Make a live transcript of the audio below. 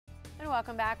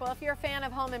welcome back. Well, if you're a fan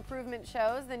of home improvement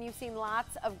shows, then you've seen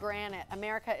lots of granite.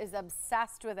 America is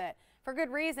obsessed with it. For good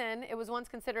reason. It was once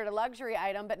considered a luxury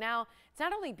item, but now it's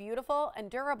not only beautiful and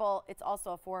durable, it's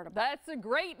also affordable. That's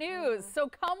great news. So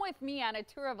come with me on a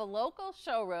tour of a local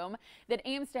showroom that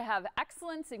aims to have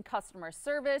excellence in customer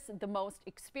service, the most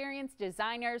experienced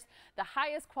designers, the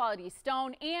highest quality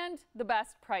stone, and the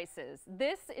best prices.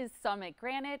 This is Summit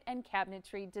Granite and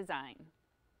Cabinetry Design.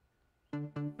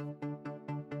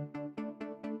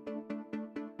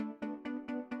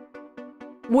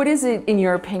 What is it, in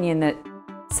your opinion, that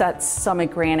sets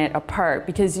Summit Granite apart?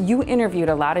 Because you interviewed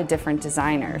a lot of different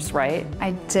designers, right?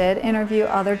 I did interview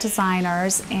other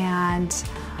designers, and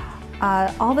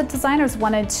all the designers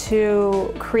wanted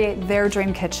to create their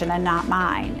dream kitchen and not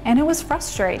mine. And it was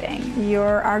frustrating.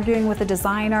 You're arguing with a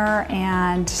designer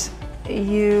and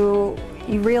you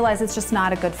realize it's just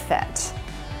not a good fit.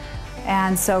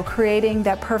 And so creating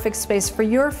that perfect space for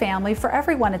your family, for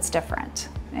everyone it's different.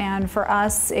 And for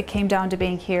us, it came down to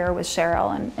being here with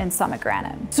Cheryl and Summit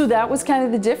Granite. So that was kind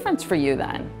of the difference for you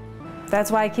then?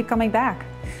 That's why I keep coming back.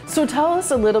 So tell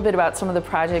us a little bit about some of the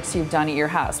projects you've done at your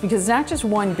house, because it's not just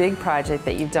one big project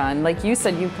that you've done. Like you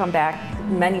said, you've come back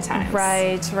many times.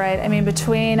 Right. I mean,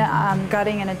 between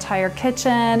gutting an entire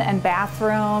kitchen and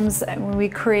bathrooms, we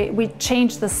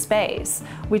changed the space.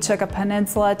 We took a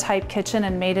peninsula type kitchen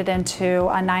and made it into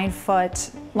a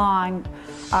 9-foot long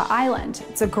island.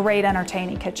 It's a great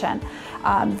entertaining kitchen.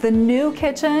 The new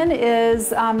kitchen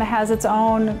has its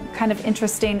own kind of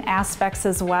interesting aspects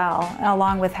as well,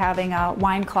 along with having a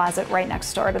wine closet right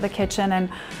next door to the kitchen,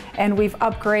 and we've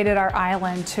upgraded our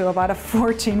island to about a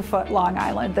 14-foot long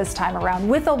island this time around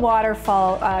with a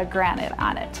waterfall granite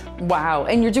on it. Wow,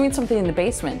 and you're doing something in the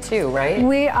basement too, right?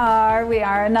 We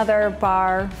are another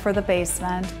bar for the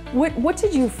basement. What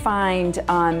did you find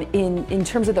in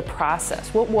terms of the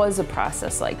process? What was the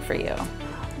process like for you?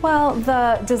 Well,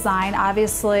 the design,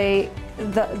 obviously,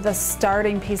 the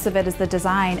starting piece of it is the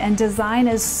design, and design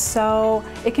is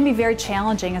it can be very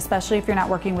challenging, especially if you're not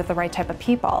working with the right type of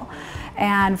people.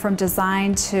 And from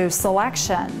design to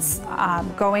selections,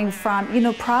 going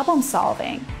from, problem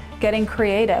solving, getting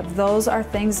creative, those are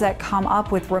things that come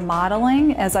up with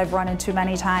remodeling, as I've run into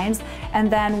many times,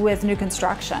 and then with new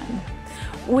construction.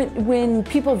 When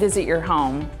people visit your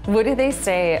home, what do they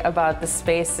say about the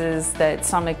spaces that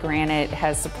Summit Granite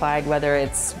has supplied, whether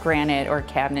it's granite or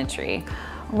cabinetry?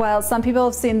 Well, some people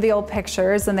have seen the old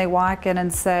pictures and they walk in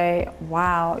and say,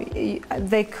 wow,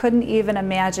 they couldn't even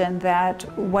imagine that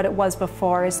what it was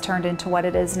before is turned into what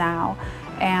it is now.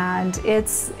 And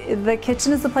the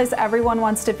kitchen is the place everyone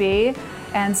wants to be,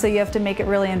 and so you have to make it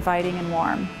really inviting and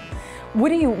warm.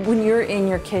 When you're in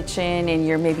your kitchen and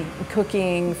you're maybe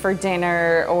cooking for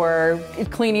dinner or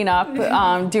cleaning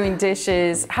up, doing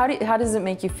dishes, how does it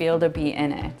make you feel to be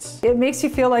in it? It makes you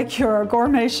feel like you're a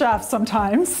gourmet chef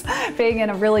sometimes, being in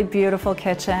a really beautiful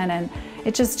kitchen, and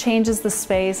it just changes the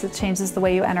space, it changes the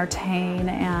way you entertain,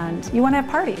 and you want to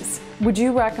have parties. Would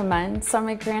you recommend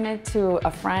Summit Granite to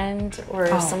a friend or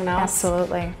someone else?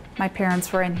 Absolutely. My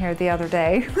parents were in here the other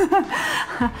day.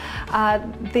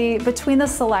 Between the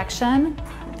selection,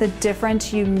 the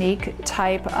different unique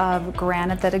type of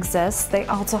granite that exists, they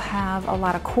also have a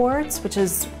lot of quartz, which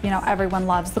is, everyone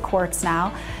loves the quartz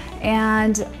now.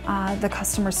 And the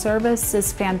customer service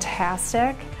is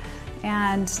fantastic,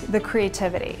 and the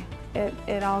creativity.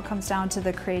 It all comes down to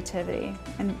the creativity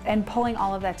and pulling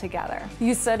all of that together.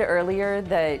 You said earlier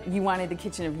that you wanted the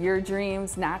kitchen of your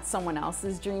dreams, not someone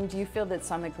else's dream. Do you feel that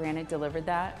Summit Granite delivered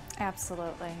that?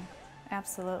 Absolutely,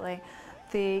 absolutely.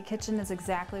 The kitchen is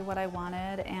exactly what I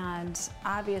wanted, and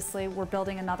obviously we're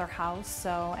building another house,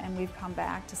 and we've come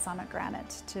back to Summit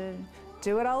Granite to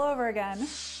do it all over again.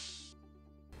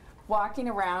 Walking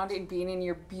around and being in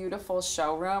your beautiful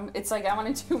showroom, it's like I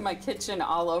want to do my kitchen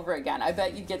all over again. I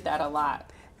bet you get that a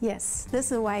lot. Yes, this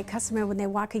is why customers, when they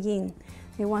walk in,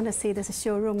 they want to see this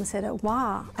showroom and say,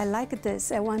 wow, I like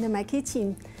this. I want my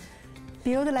kitchen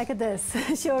built like this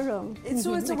showroom.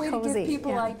 So it's a way to give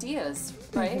people ideas,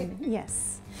 right?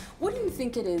 Yes. What do you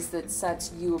think it is that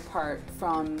sets you apart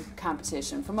from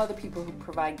competition, from other people who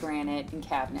provide granite and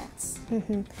cabinets?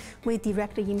 We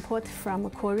directly import from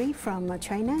Korea, from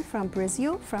China, from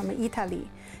Brazil, from Italy.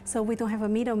 So we don't have a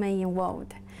middleman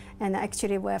involved. And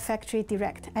actually we're factory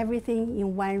direct, everything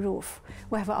in one roof.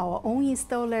 We have our own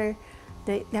installer,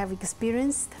 They have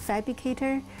experienced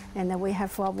fabricator, and then we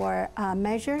have our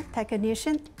measure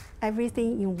technician,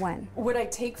 everything in one. What I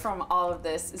take from all of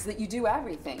this is that you do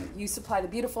everything. You supply the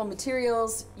beautiful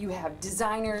materials, you have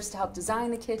designers to help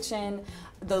design the kitchen,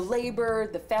 the labor,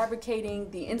 the fabricating,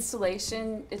 the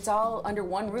installation, it's all under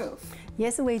one roof.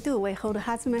 Yes, we do. We hold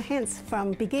husband hands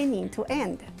from beginning to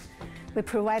end. We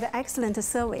provide excellent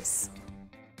service.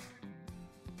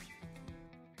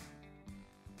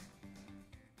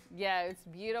 Yeah, it's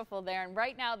beautiful there. And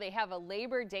right now they have a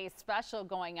Labor Day special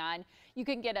going on. You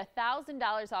can get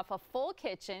 $1,000 off a full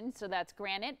kitchen, so that's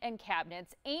granite and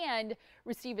cabinets, and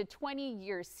receive a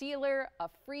 20-year sealer, a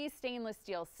free stainless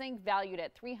steel sink valued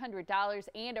at $300,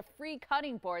 and a free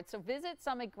cutting board. So visit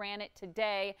Summit Granite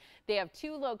today. They have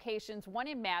 2 locations, one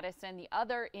in Madison, the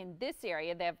other in this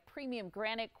area. They have premium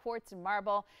granite, quartz, and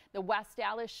marble. The West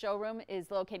Allis showroom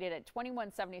is located at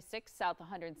 2176 South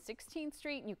 116th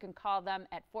Street, and you can call them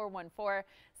at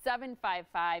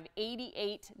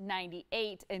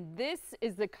 414-755-8898. And this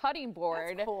is the cutting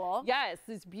board. That's cool. Yes,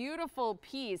 this beautiful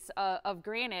piece of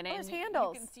granite. There's and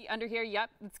handles. You can see under here,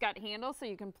 yep, it's got handles, so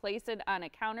you can place it on a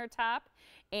countertop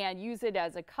and use it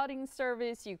as a cutting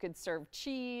service. You could serve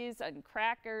cheese and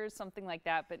crackers, something like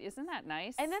that. But isn't that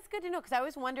nice? And that's good to know, because I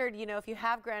always wondered, you know, if you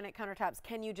have granite countertops,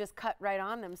 can you just cut right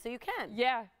on them? So you can.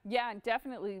 Yeah, and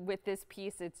definitely with this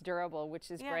piece, it's durable, which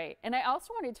is great. And I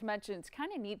also wanted to mention, it's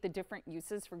kind of neat the different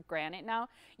uses for granite now.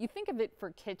 You think of it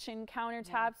for kitchen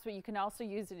countertops, but you can also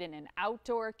use it in an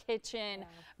outdoor kitchen,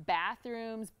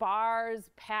 bathrooms, bars,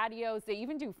 patios. They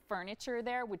even do furniture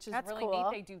there, which is really neat.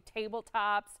 They do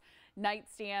tabletops,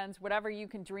 nightstands, whatever you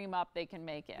can dream up, they can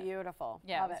make it. Beautiful.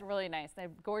 Yeah, Love it's it. really nice. They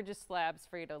have gorgeous slabs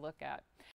for you to look at.